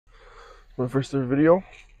For the first ever video,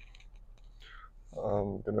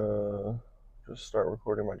 I'm gonna just start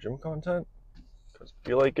recording my gym content because I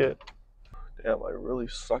feel like it. Damn, I really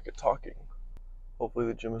suck at talking. Hopefully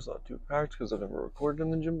the gym is not too packed because I've never recorded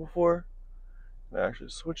in the gym before. And I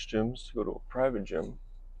actually switched gyms to go to a private gym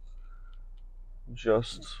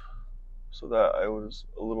just so that I was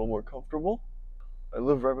a little more comfortable. I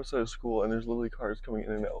live right beside a school and there's literally cars coming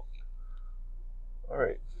in and out.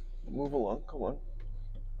 Alright, move along, come on.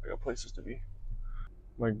 I got places to be.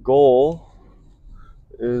 My goal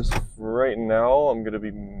is right now I'm going to be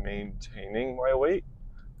maintaining my weight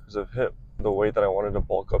because I've hit the weight that I wanted to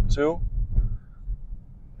bulk up to,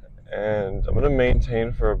 and I'm going to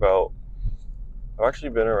maintain for about, I've actually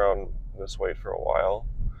been around this weight for a while,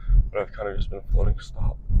 but I've kind of just been floating.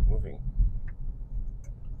 Stop moving.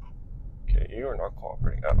 Okay, you are not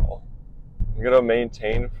cooperating at all. I'm going to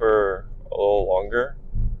maintain for a little longer,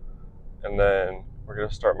 and then we're going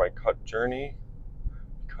to start my cut journey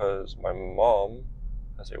because my mom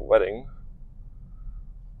has a wedding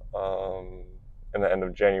in the end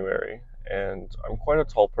of January, and I'm quite a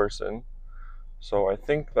tall person, so I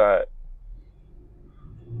think that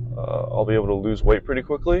I'll be able to lose weight pretty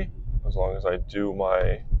quickly as long as I do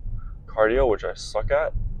my cardio, which I suck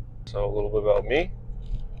at. So a little bit about me.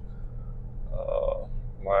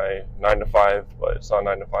 My 9 to 5, but it's not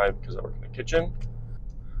 9 to 5 because I work in the kitchen.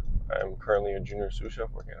 I'm currently a junior sous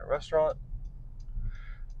chef working at a restaurant,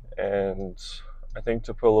 and I think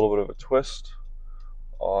to put a little bit of a twist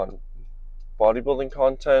on bodybuilding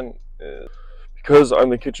content is because I'm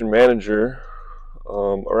the kitchen manager.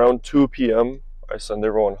 Around 2 p.m. I send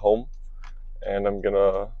everyone home, and I'm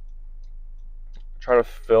gonna try to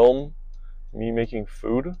film me making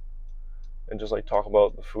food and just like talk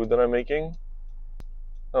about the food that I'm making.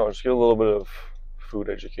 No, just get a little bit of food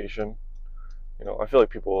education. You know, I feel like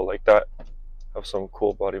people will like that. Have some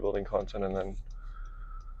cool bodybuilding content and then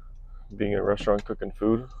being in a restaurant cooking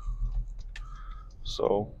food.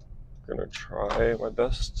 So I'm gonna try my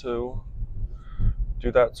best to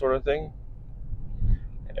do that sort of thing.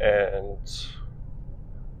 And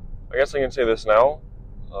I guess I can say this now.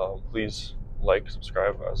 Please like,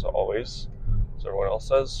 subscribe as always, as everyone else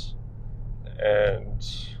says. And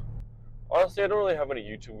honestly, I don't really have any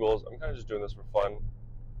YouTube goals. I'm kind of just doing this for fun.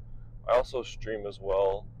 I also stream as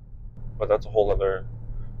well, but that's a whole other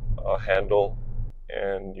handle.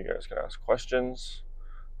 And you guys can ask questions,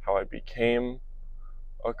 how I became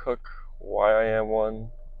a cook, why I am one,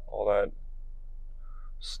 all that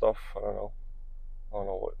stuff. I don't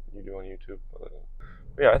know what you do on YouTube. But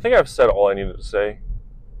yeah, I think I've said all I needed to say.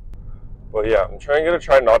 But yeah, I'm gonna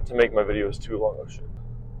try not to make my videos too long. Oh shit.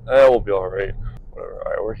 We'll be alright. Whatever.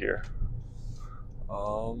 Alright, we're here.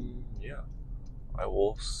 Yeah. I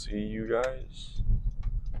will see you guys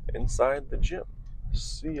inside the gym.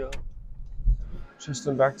 See ya. Just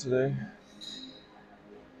been back today.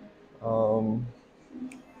 I'm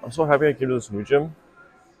so happy I came to this new gym.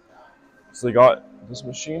 So they got this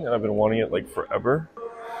machine and I've been wanting it like forever.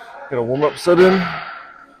 Get a warm-up set in.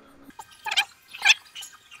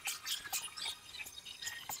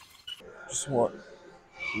 Just want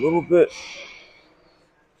a little bit.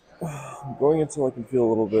 I'm going until I can feel a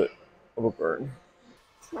little bit of a burn.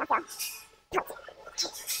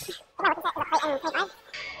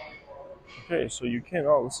 Okay, so you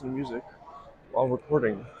cannot listen to music while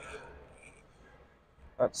recording.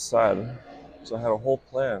 That's sad. So I had a whole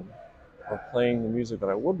plan of playing the music that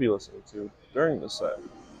I would be listening to during the set.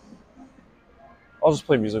 I'll just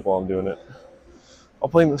play music while I'm doing it. I'll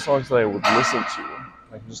play the songs that I would listen to.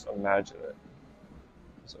 I can just imagine it.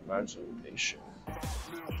 It's imagination.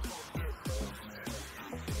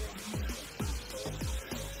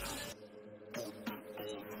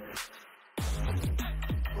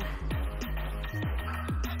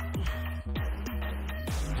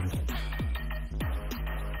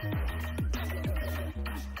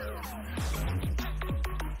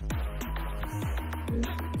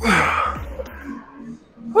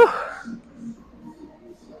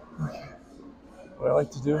 What I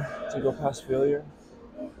like to do to go past failure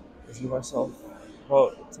is give myself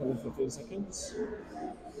about 10 to 15 seconds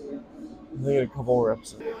and then get a couple more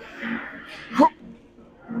reps in.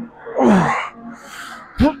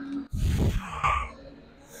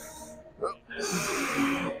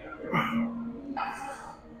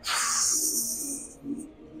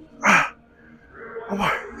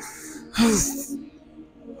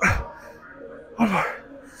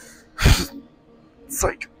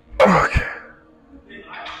 Psych. Okay.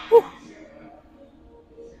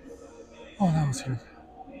 Oh, that was good.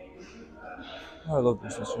 Oh, I love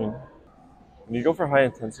this machine. When you go for high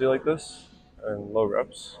intensity like this and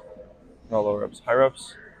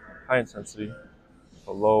high high intensity,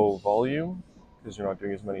 but low volume, because you're not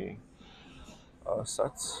doing as many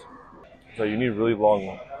sets. So you need really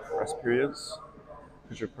long rest periods,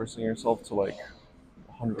 because you're pushing yourself to like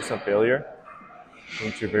 100% failure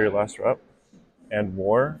into your very last rep, and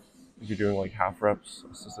more if you're doing like half reps,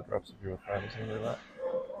 assisted reps if you're with friends, something like that.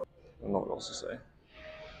 I don't know what else to say.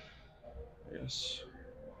 I guess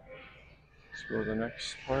let's go to the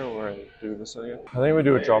next part where I do this again. I think I'm gonna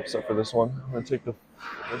do a drop set for this one. I'm gonna take the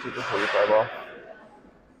 45 off.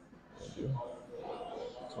 I'm gonna do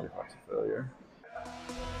 25 to failure.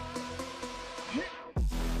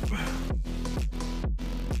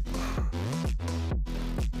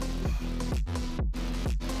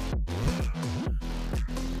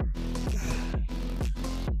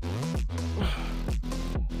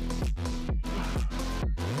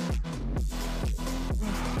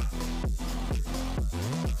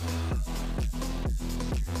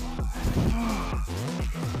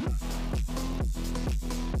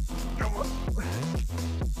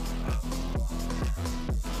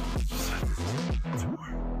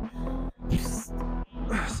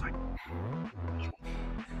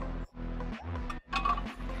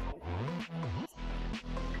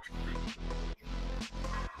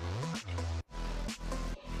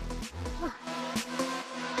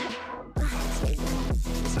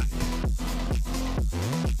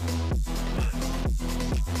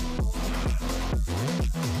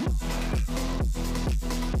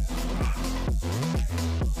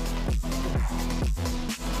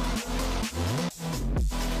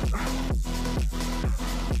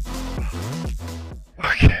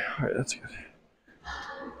 Okay, alright, that's good.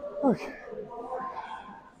 Okay,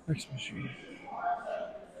 next machine.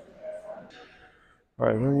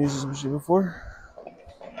 Alright, I've never used this machine before.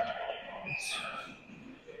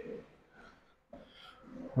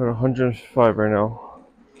 We're at 105 right now.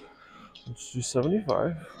 Let's do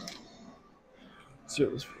 75. Let's see how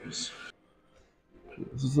this feels. Okay,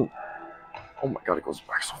 this isn't. Oh my god, it goes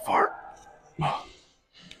back so far.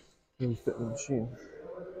 Really fit in the machine.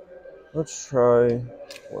 Let's try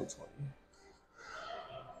 120.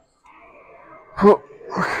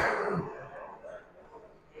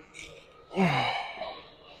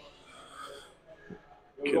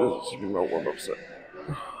 Okay, this should be my warm-up set.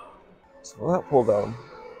 So for that pull down,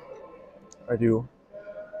 I do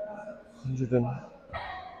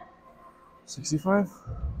 165.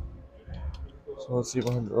 So let's see if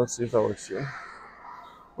that works here.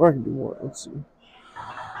 Or I can do more. Let's see.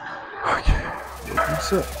 Okay,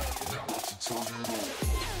 set.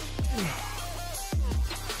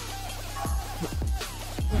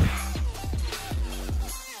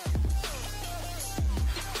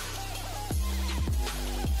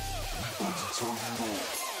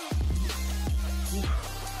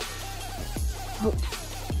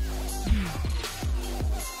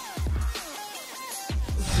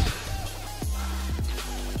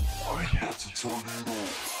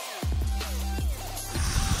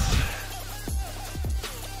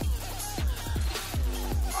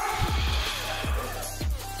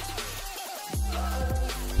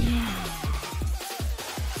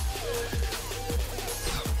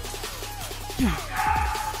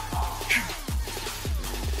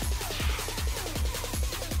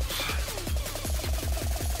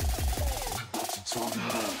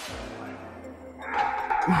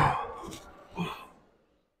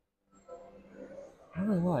 I'm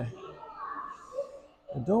not gonna lie.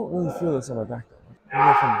 I don't really feel this on my back though. I don't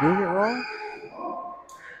know if I'm doing it wrong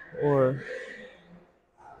or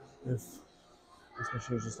if this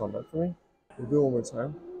machine is just not meant for me. We'll do it one more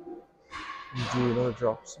time and do another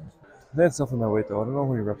drop. I think it's definitely my weight though. I don't know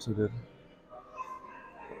how many reps I did.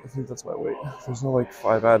 I think that's my weight. There's no like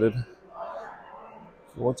 5 added.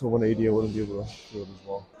 If I went to 180, I wouldn't be able to do it as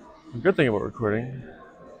well. The good thing about recording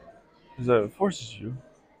is that it forces you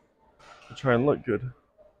to try and look good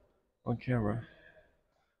on camera.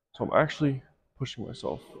 So I'm actually pushing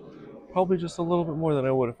myself. Probably just a little bit more than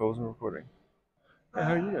I would if I wasn't recording. Hey,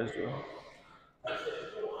 how are you guys doing?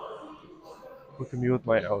 Look at me with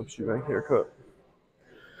my Alex Eubank haircut.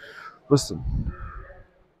 Listen.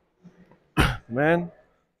 Man,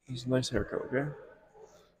 has a nice haircut, okay? I'm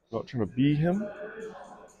not trying to be him.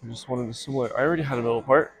 I just wanted to simulate. I already had a middle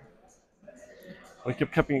part. I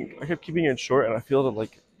kept keeping it short, and I felt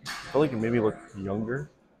like it made me look younger.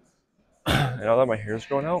 And now that my hair's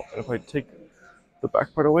growing out, and if I take the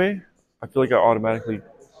back part away, I feel like I automatically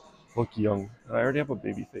look young. And I already have a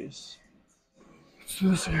baby face. Let's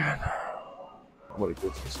do this again. I'm gonna go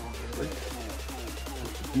to this one.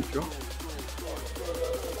 Deep drop.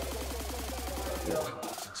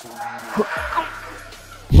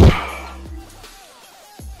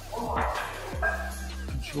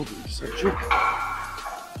 shoulder eccentric.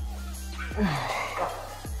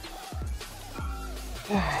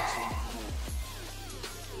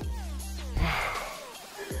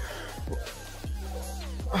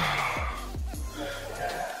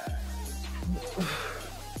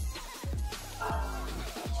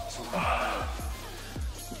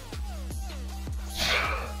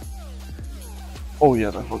 Oh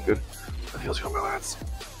yeah, that felt good. That feels good on my lats.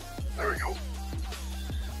 There we go.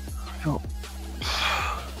 Go.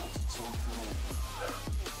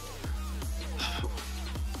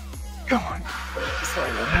 Come on. It's not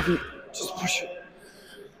that heavy. Just push it.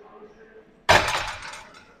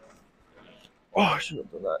 Oh, I shouldn't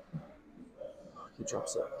have done that. He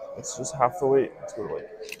drops that. It's just half the weight. Let's go to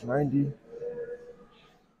like 90.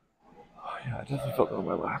 Oh, yeah, I definitely felt that on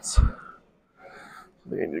my lats. I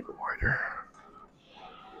think I need to go wider.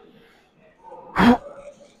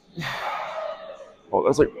 Oh,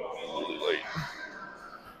 that's like really light.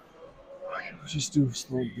 Okay, let's just do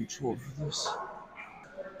slow control for this.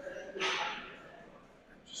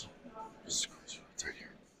 Just squeeze it right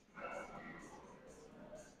here.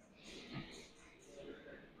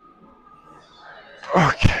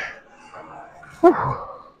 Okay. Whew.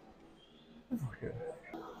 Okay.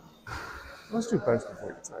 Let's do bench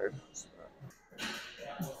before I get tired.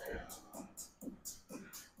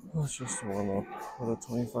 Let's just warm up with a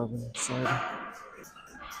 25-minute side.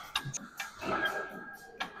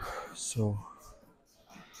 So,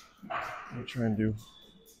 I'm gonna try and do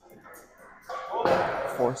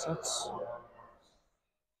 4 sets,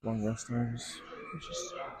 long rest times.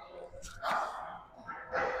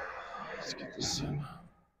 Let's get this in.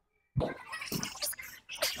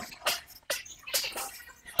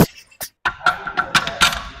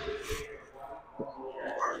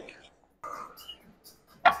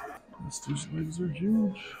 These dude's legs are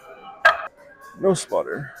huge. No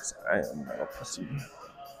spotter, so I am not a pussy.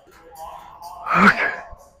 Okay.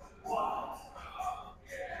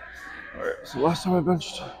 Alright, so last time I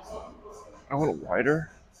benched, I went wider,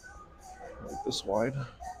 like this wide,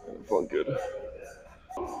 and it felt good.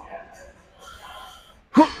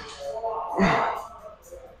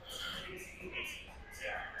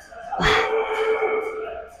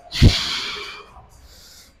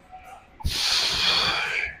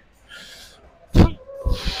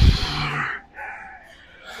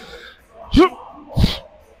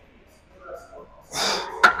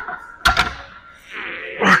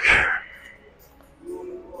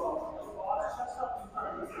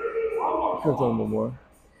 I could have done one more.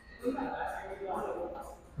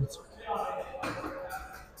 That's okay.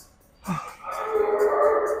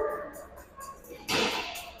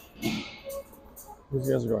 These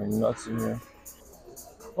guys are going nuts in here.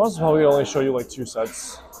 I'll probably only show you like 2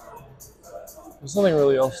 sets. There's nothing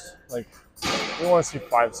really else. Like, you want to see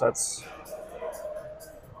 5 sets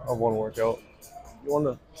of one workout. You want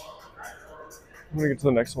to. I'm gonna get to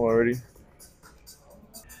the next one already.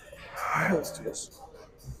 Alright, let's do this.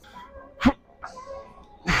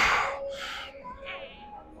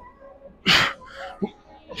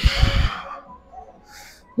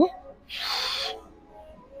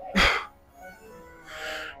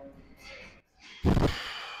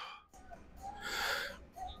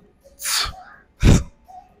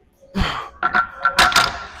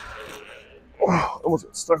 Almost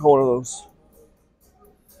got stuck on one of those.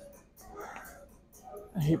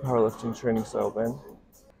 I hate powerlifting training style, man.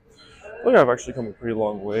 I think I've actually come a pretty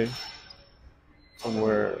long way from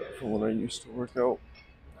when I used to work out.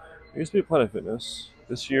 I used to be at Planet Fitness.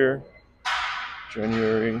 This year,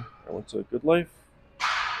 January, I went to Good Life.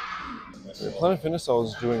 At Planet Fitness, I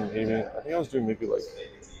think I was doing maybe like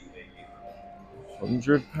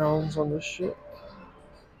 100 pounds on this shit.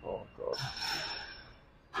 Oh god.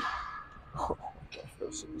 Oh my gosh, I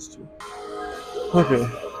gotta sit this too. Okay,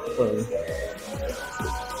 fine.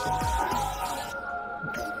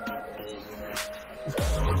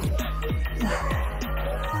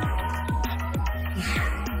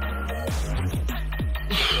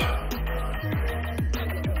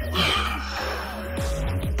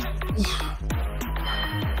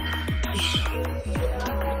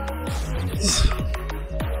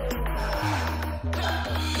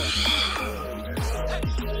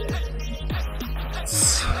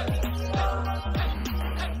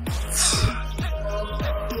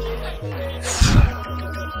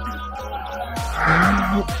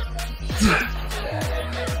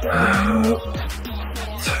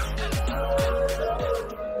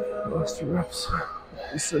 Last 2 reps,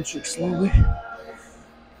 eccentric slowly.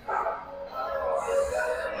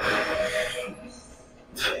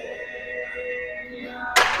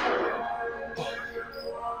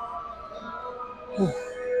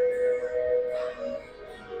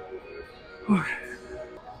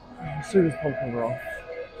 Let's take this pump cover off.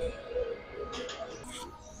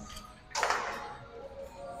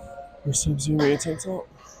 First time seeing me a tank top.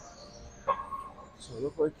 So I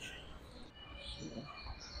look like.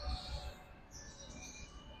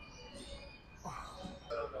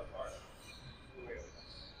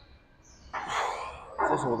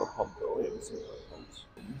 It's also with a pump though. Yeah, this is a pump.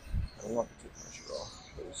 I'm not gonna take my shirt off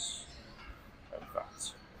because I'm fat.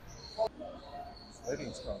 This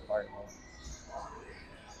lighting's kind of fire now.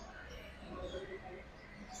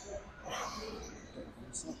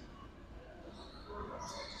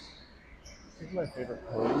 I think my favorite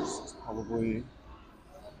pose is probably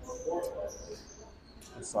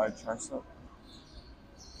the side tricep.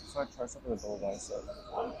 Side tricep and the double bicep.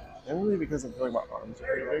 Mainly because I'm feeling my arms are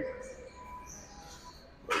pretty big.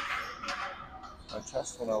 Like, my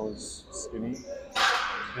chest when I was skinny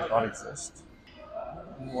did not exist.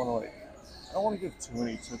 I don't want to give too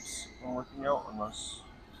many tips when working out unless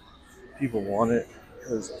people want it,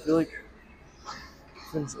 because I feel like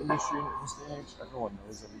in this industry, in this day and age, everyone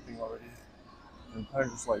knows everything already. And kind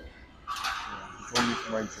of just like, join me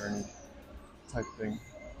for my journey type thing.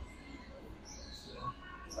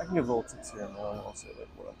 I can give little tips here and there, and I'll say like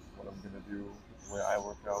what I'm gonna do, the way I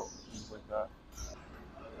work out, things like that.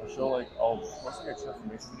 I'll post like a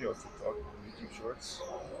transformation video on TikTok and YouTube Shorts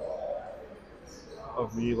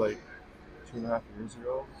of me like 2.5 years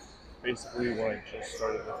ago, basically when I just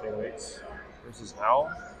started lifting weights versus now.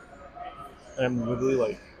 And I'm literally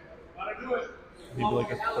like maybe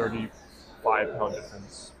like a 35-pound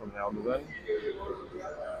difference from now to then.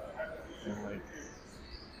 And like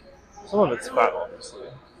some of it's fat obviously,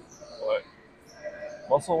 but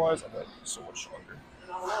muscle wise I'm like so much stronger.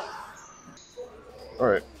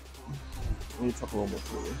 Alright. I need to talk a little more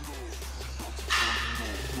freely.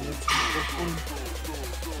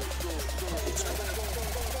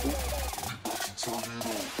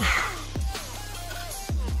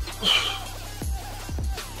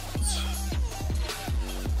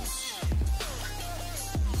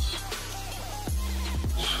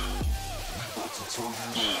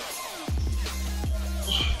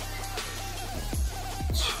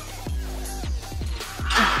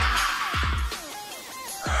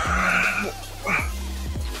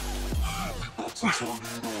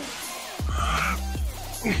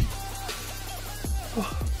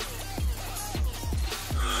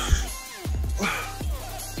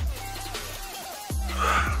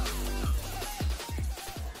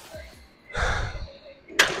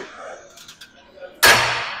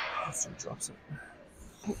 Drops it.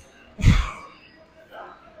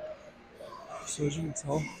 So as you can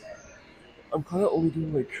tell, I'm kind of only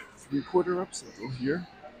doing like 3/4 reps until here,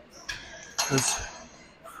 because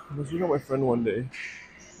I was looking at my friend one day.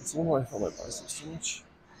 It's the one where I felt my biceps too much.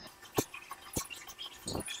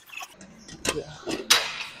 Yeah,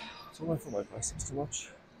 it's the one where I felt my biceps too much.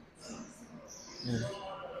 And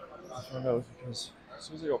I found out because as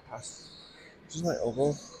soon as I go past, just my elbow,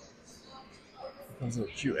 it becomes an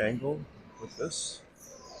acute angle with this.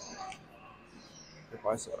 Your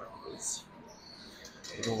bicep activates.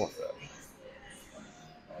 I don't want that.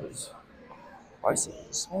 Because bicep is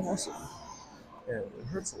a small muscle, and it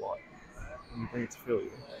hurts a lot when you bring it to failure.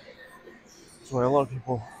 That's why a lot of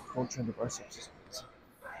people don't train their biceps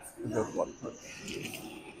and the other body part.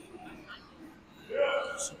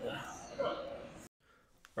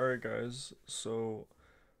 Alright guys, so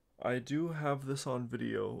I do have this on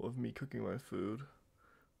video of me cooking my food,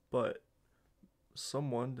 but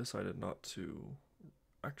someone decided not to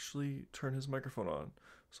actually turn his microphone on.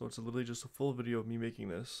 So it's literally just a full video of me making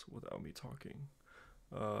this without me talking.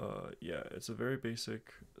 Yeah, it's a very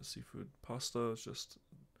basic seafood pasta. It's just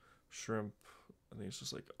shrimp. I think it's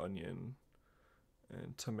just like onion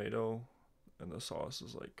and tomato, and the sauce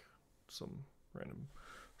is like some random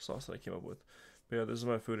sauce that I came up with. But yeah, this is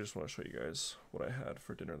my food. I just want to show you guys what I had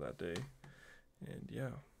for dinner that day. And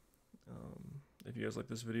yeah, if you guys like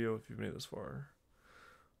this video, if you've made it this far,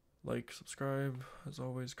 like, subscribe, as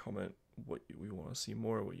always, comment what we want to see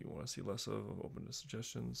more, what you want to see less of. I'm open to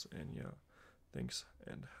suggestions, and yeah, thanks,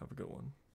 and have a good one.